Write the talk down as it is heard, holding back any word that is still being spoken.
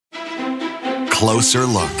Closer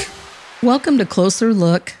Look. Welcome to Closer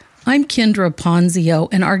Look. I'm Kendra Ponzio,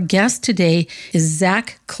 and our guest today is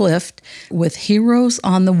Zach Clift with Heroes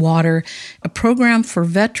on the Water, a program for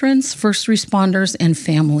veterans, first responders, and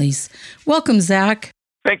families. Welcome, Zach.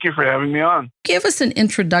 Thank you for having me on. Give us an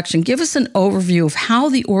introduction. Give us an overview of how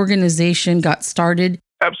the organization got started.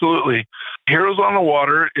 Absolutely. Heroes on the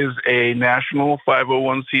Water is a national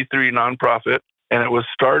 501c3 nonprofit, and it was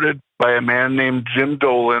started by a man named Jim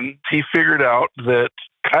Dolan. He figured out that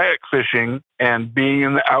kayak fishing and being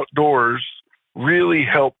in the outdoors really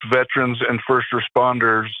helped veterans and first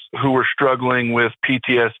responders who were struggling with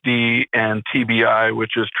PTSD and TBI,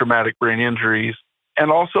 which is traumatic brain injuries, and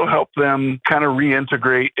also helped them kind of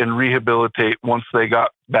reintegrate and rehabilitate once they got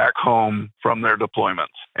back home from their deployments.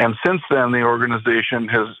 And since then, the organization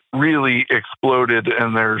has really exploded,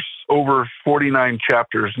 and there's over 49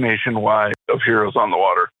 chapters nationwide of Heroes on the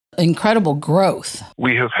Water. Incredible growth.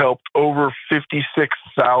 We have helped over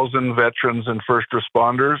 56,000 veterans and first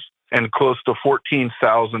responders and close to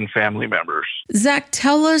 14,000 family members. Zach,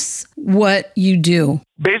 tell us what you do.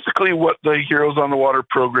 Basically, what the Heroes on the Water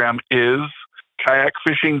program is kayak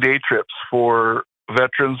fishing day trips for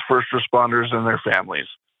veterans, first responders, and their families.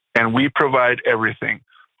 And we provide everything.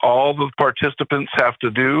 All the participants have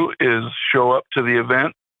to do is show up to the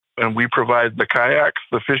event, and we provide the kayaks,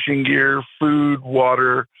 the fishing gear, food,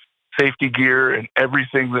 water, safety gear, and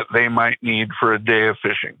everything that they might need for a day of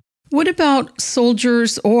fishing. What about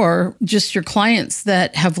soldiers or just your clients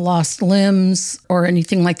that have lost limbs or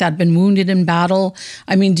anything like that, been wounded in battle?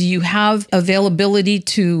 I mean, do you have availability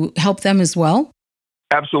to help them as well?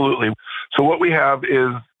 Absolutely. So what we have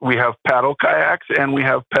is we have paddle kayaks and we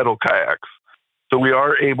have pedal kayaks. So we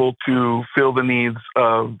are able to fill the needs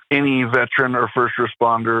of any veteran or first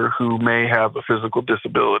responder who may have a physical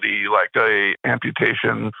disability like a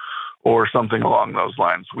amputation or something along those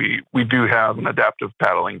lines. We do have an adaptive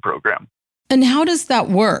paddling program. And how does that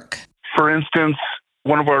work? For instance,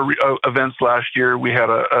 one of our events last year, we had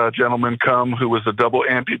a gentleman come who was a double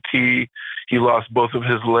amputee. He lost both of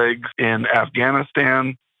his legs in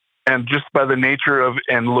Afghanistan. And just by the nature of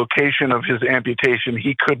and location of his amputation,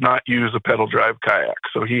 he could not use a pedal drive kayak.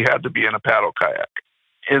 So he had to be in a paddle kayak.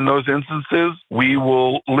 In those instances, we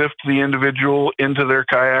will lift the individual into their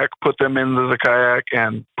kayak, put them into the kayak,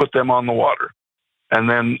 and put them on the water. And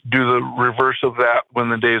then do the reverse of that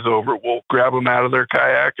when the day's over. We'll grab them out of their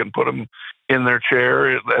kayak and put them in their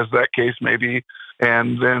chair, as that case may be.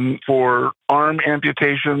 And then for arm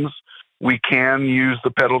amputations, we can use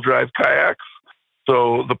the pedal drive kayaks.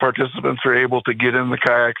 So the participants are able to get in the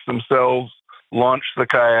kayaks themselves, launch the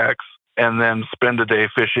kayaks, and then spend a day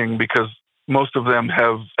fishing because most of them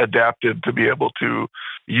have adapted to be able to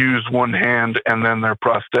use one hand and then their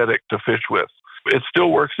prosthetic to fish with. It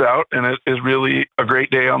still works out, and it is really a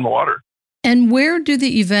great day on the water. And where do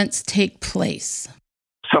the events take place?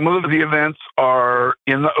 Some of the events are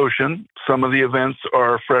in the ocean. Some of the events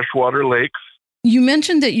are freshwater lakes. You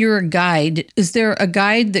mentioned that you're a guide. Is there a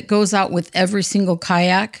guide that goes out with every single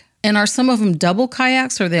kayak? And are some of them double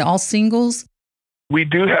kayaks? Or are they all singles? We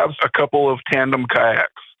do have a couple of tandem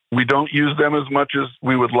kayaks. We don't use them as much as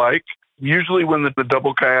we would like. Usually when the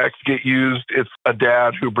double kayaks get used, it's a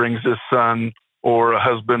dad who brings his son or a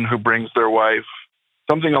husband who brings their wife,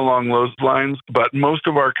 something along those lines. But most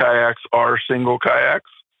of our kayaks are single kayaks.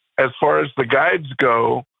 As far as the guides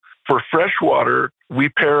go, for freshwater, we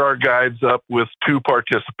pair our guides up with two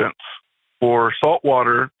participants. For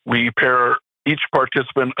saltwater, we pair each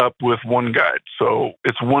participant up with one guide. So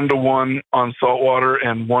it's 1-to-1 on saltwater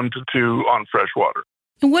and 1-to-2 on freshwater.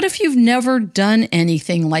 And what if you've never done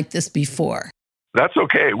anything like this before? That's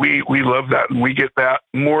okay. We love that, and we get that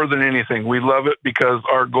more than anything. We love it because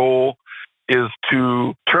our goal is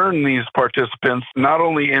to turn these participants not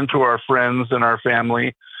only into our friends and our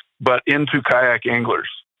family, but into kayak anglers,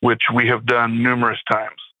 which we have done numerous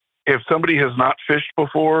times. If somebody has not fished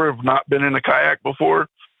before, have not been in a kayak before,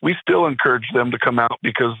 we still encourage them to come out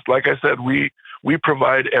because, like I said, we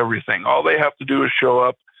provide everything. All they have to do is show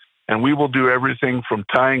up, and we will do everything from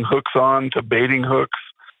tying hooks on to baiting hooks,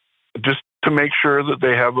 just to make sure that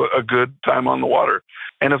they have a good time on the water.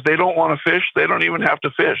 And if they don't want to fish, they don't even have to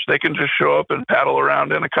fish. They can just show up and paddle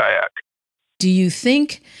around in a kayak. Do you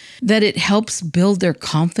think that it helps build their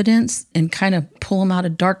confidence and kind of pull them out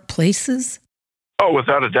of dark places? Oh,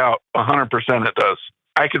 without a doubt, 100% it does.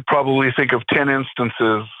 I could probably think of 10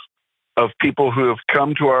 instances of people who have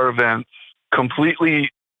come to our events completely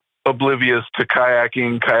oblivious to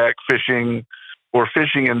kayaking, kayak fishing, or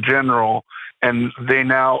fishing in general, and they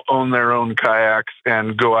now own their own kayaks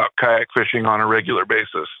and go out kayak fishing on a regular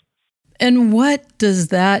basis. And what does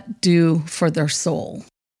that do for their soul?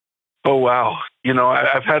 Oh, wow.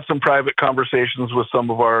 I've had some private conversations with some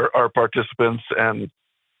of our participants, and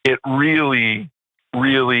it really,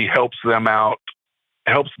 really helps them out,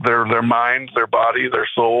 helps their mind, their body, their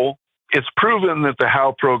soul. It's proven that the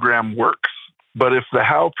How program works. But if the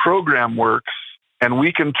How program works and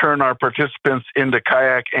we can turn our participants into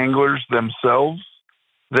kayak anglers themselves,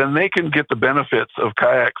 then they can get the benefits of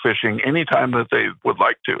kayak fishing anytime that they would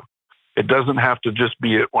like to. It doesn't have to just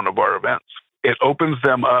be at one of our events. It opens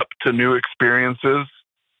them up to new experiences.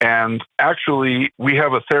 And actually, we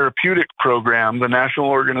have a therapeutic program. The national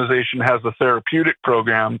organization has a therapeutic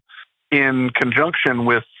program in conjunction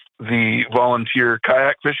with the volunteer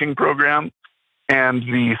kayak fishing program. And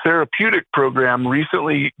the therapeutic program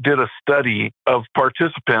recently did a study of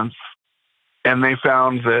participants, and they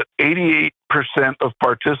found that 88% of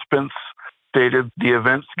participants stated the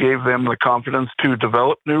events gave them the confidence to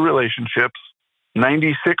develop new relationships.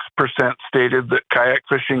 96% stated that kayak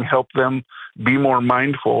fishing helped them be more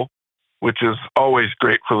mindful, which is always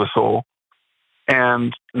great for the soul.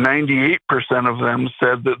 And 98% of them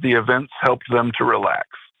said that the events helped them to relax.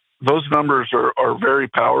 Those numbers are very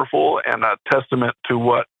powerful and a testament to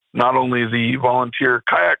what not only the volunteer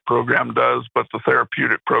kayak program does, but the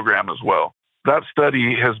therapeutic program as well. That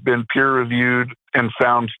study has been peer-reviewed and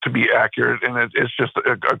found to be accurate, and it's just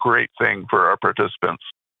a great thing for our participants.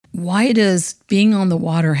 Why does being on the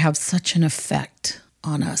water have such an effect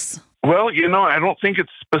on us? Well, I don't think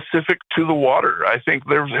it's specific to the water. I think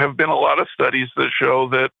there have been a lot of studies that show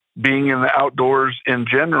that being in the outdoors in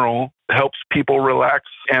general helps people relax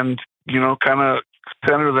and, kind of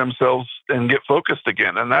center themselves and get focused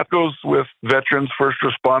again. And that goes with veterans, first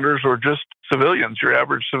responders, or just civilians, your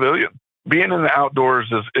average civilian. Being in the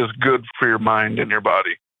outdoors is good for your mind and your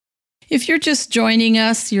body. If you're just joining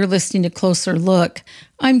us, you're listening to Closer Look.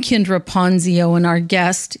 I'm Kendra Ponzio, and our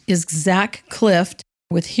guest is Zach Clift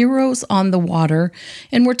with Heroes on the Water,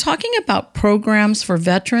 and we're talking about programs for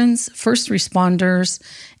veterans, first responders,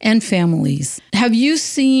 and families. Have you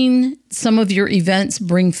seen some of your events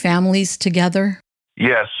bring families together?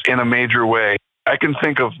 Yes, in a major way. I can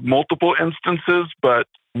think of multiple instances, but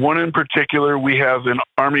one in particular, we have an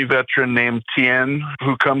Army veteran named Tien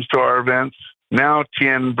who comes to our events. Now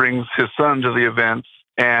Tien brings his son to the events,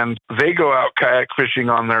 and they go out kayak fishing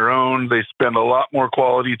on their own. They spend a lot more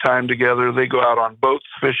quality time together. They go out on boats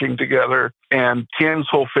fishing together, and Tien's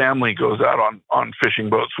whole family goes out on fishing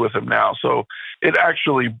boats with him now. So it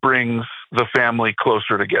actually brings the family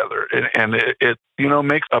closer together, and it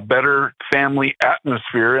makes a better family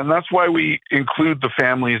atmosphere. And that's why we include the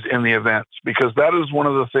families in the events, because that is one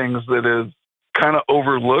of the things that is kind of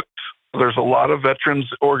overlooked. There's a lot of veterans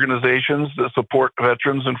organizations that support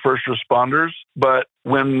veterans and first responders, but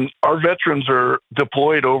when our veterans are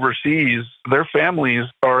deployed overseas, their families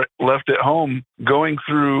are left at home going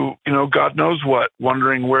through, God knows what,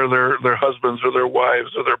 wondering where their husbands or their wives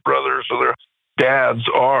or their brothers or their dads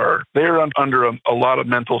are. They're under a lot of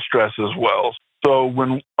mental stress as well. So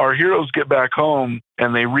when our heroes get back home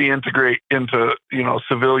and they reintegrate into,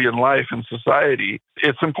 civilian life and society,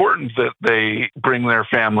 it's important that they bring their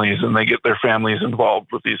families and they get their families involved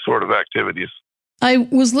with these sort of activities. I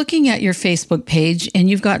was looking at your Facebook page, and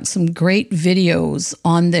you've got some great videos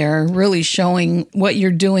on there really showing what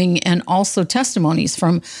you're doing, and also testimonies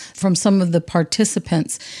from some of the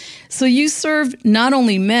participants. So you serve not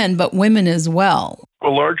only men, but women as well. A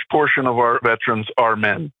large portion of our veterans are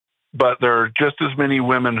men, but there are just as many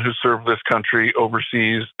women who serve this country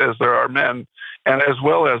overseas as there are men, and as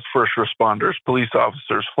well as first responders, police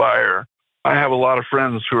officers, fire. I have a lot of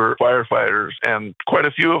friends who are firefighters, and quite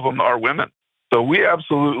a few of them are women. So we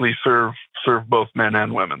absolutely serve both men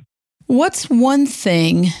and women. What's one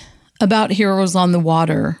thing about Heroes on the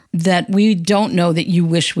Water that we don't know that you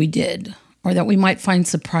wish we did, or that we might find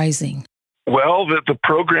surprising? Well, that the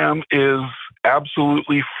program is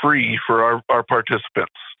absolutely free for our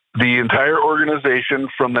participants. The entire organization,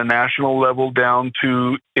 from the national level down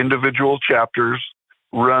to individual chapters,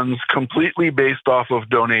 runs completely based off of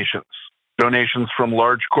donations. Donations from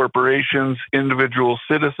large corporations, individual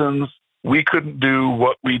citizens. We couldn't do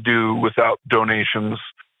what we do without donations,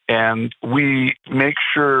 and we make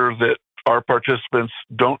sure that our participants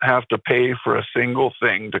don't have to pay for a single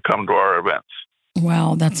thing to come to our events.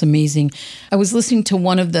 Wow, that's amazing. I was listening to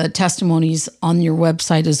one of the testimonies on your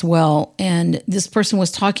website as well, and this person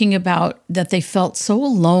was talking about that they felt so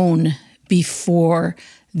alone before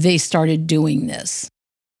they started doing this.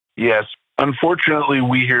 Yes, unfortunately,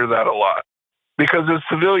 we hear that a lot. Because as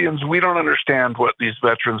civilians, we don't understand what these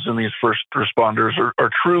veterans and these first responders are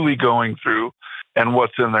truly going through and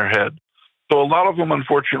what's in their head. So a lot of them,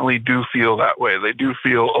 unfortunately, do feel that way. They do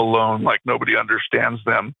feel alone, like nobody understands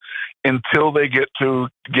them until they get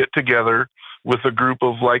together with a group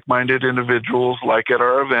of like-minded individuals, like at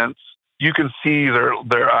our events. You can see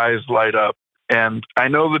their eyes light up. And I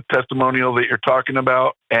know the testimonial that you're talking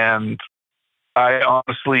about, and I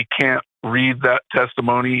honestly can't read that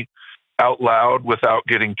testimony out loud without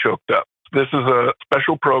getting choked up. This is a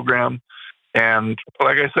special program. And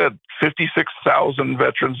like I said, 56,000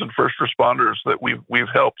 veterans and first responders that we've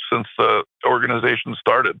helped since the organization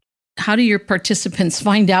started. How do your participants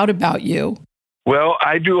find out about you? Well,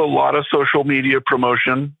 I do a lot of social media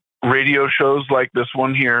promotion, radio shows like this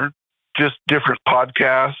one here, just different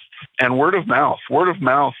podcasts, and word of mouth. Word of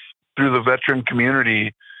mouth through the veteran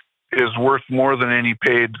community is worth more than any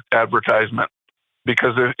paid advertisement.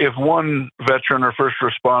 Because if one veteran or first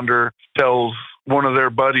responder tells one of their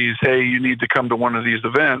buddies, hey, you need to come to one of these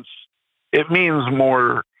events, it means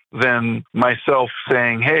more than myself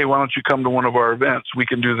saying, hey, why don't you come to one of our events? We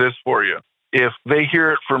can do this for you. If they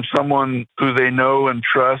hear it from someone who they know and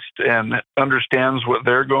trust and understands what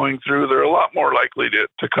they're going through, they're a lot more likely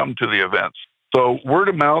to come to the events. So word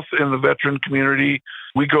of mouth in the veteran community,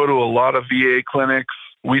 we go to a lot of VA clinics.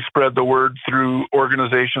 We spread the word through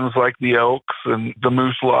organizations like the Elks and the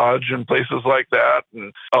Moose Lodge and places like that,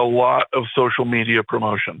 and a lot of social media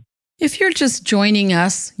promotion. If you're just joining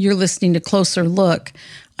us, you're listening to Closer Look.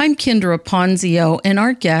 I'm Kendra Ponzio, and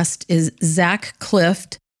our guest is Zach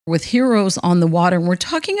Clift with Heroes on the Water. And we're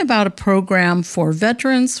talking about a program for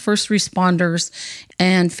veterans, first responders,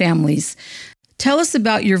 and families. Tell us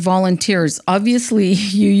about your volunteers. Obviously,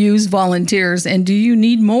 you use volunteers, and do you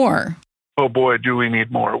need more? Oh boy, do we need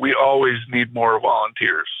more. We always need more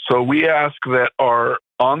volunteers. So we ask that our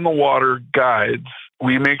on-the-water guides,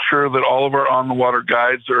 we make sure that all of our on-the-water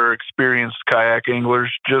guides are experienced kayak anglers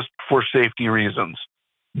just for safety reasons.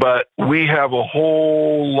 But we have a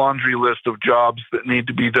whole laundry list of jobs that need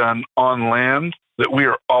to be done on land that we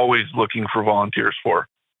are always looking for volunteers for.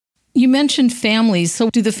 You mentioned families. So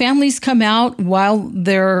do the families come out while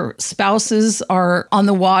their spouses are on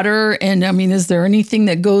the water? And I mean, is there anything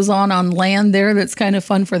that goes on land there that's kind of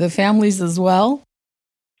fun for the families as well?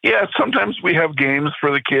 Yeah, sometimes we have games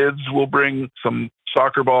for the kids. We'll bring some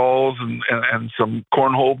soccer balls and some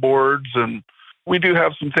cornhole boards. And we do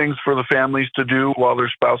have some things for the families to do while their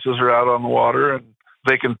spouses are out on the water, and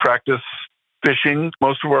they can practice fishing.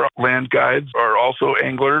 Most of our land guides are also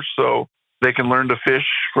anglers, so they can learn to fish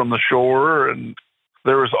from the shore, and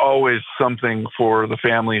there is always something for the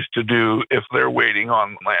families to do if they're waiting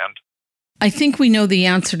on land. I think we know the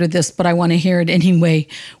answer to this, but I want to hear it anyway.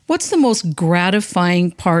 What's the most gratifying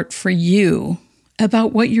part for you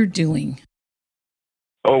about what you're doing?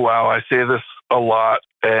 Oh, wow. I say this a lot,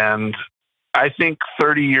 and I think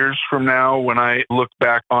 30 years from now, when I look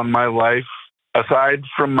back on my life, aside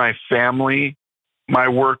from my family, my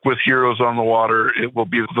work with Heroes on the Water, it will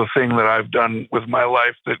be the thing that I've done with my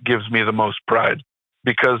life that gives me the most pride,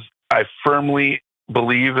 because I firmly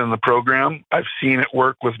believe in the program. I've seen it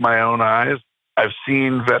work with my own eyes. I've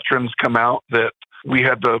seen veterans come out that we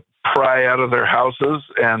had to pry out of their houses,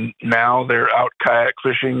 and now they're out kayak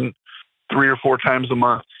fishing 3 or 4 times a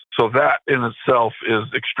month. So that in itself is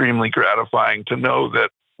extremely gratifying to know that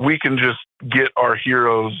we can just get our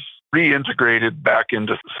heroes reintegrated back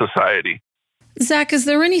into society. Zach, is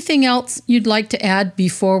there anything else you'd like to add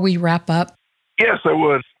before we wrap up? Yes, I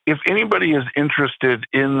would. If anybody is interested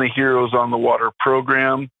in the Heroes on the Water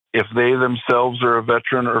program, if they themselves are a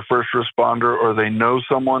veteran or first responder, or they know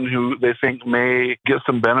someone who they think may get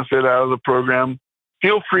some benefit out of the program,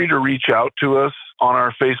 feel free to reach out to us on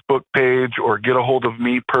our Facebook page or get a hold of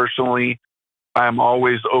me personally. I'm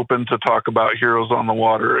always open to talk about Heroes on the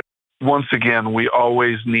Water. Once again, we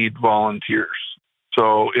always need volunteers.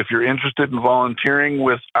 So if you're interested in volunteering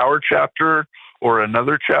with our chapter or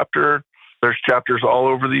another chapter, there's chapters all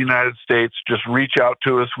over the United States. Just reach out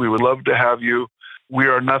to us. We would love to have you. We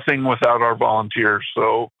are nothing without our volunteers.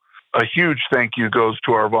 So a huge thank you goes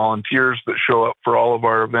to our volunteers that show up for all of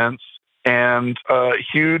our events. And a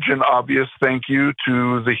huge and obvious thank you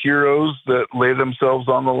to the heroes that lay themselves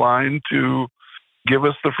on the line to give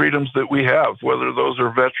us the freedoms that we have, whether those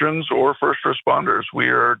are veterans or first responders. We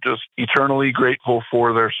are just eternally grateful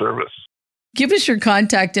for their service. Give us your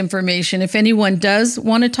contact information. If anyone does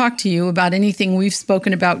want to talk to you about anything we've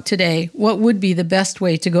spoken about today, what would be the best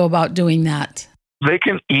way to go about doing that? They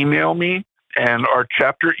can email me, and our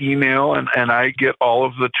chapter email, and I get all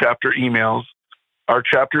of the chapter emails. Our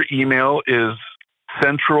chapter email is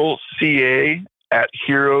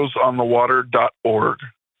centralca@heroesonthewater.org.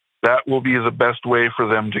 That will be the best way for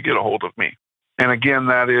them to get a hold of me. And again,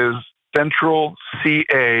 that is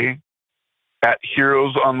centralca at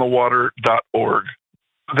heroesonthewater.org.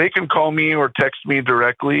 They can call me or text me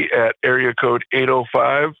directly at area code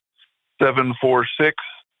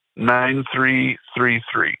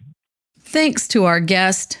 805-746-9333. Thanks to our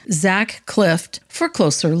guest, Zach Clift. For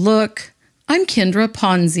Closer Look, I'm Kendra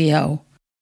Ponzio.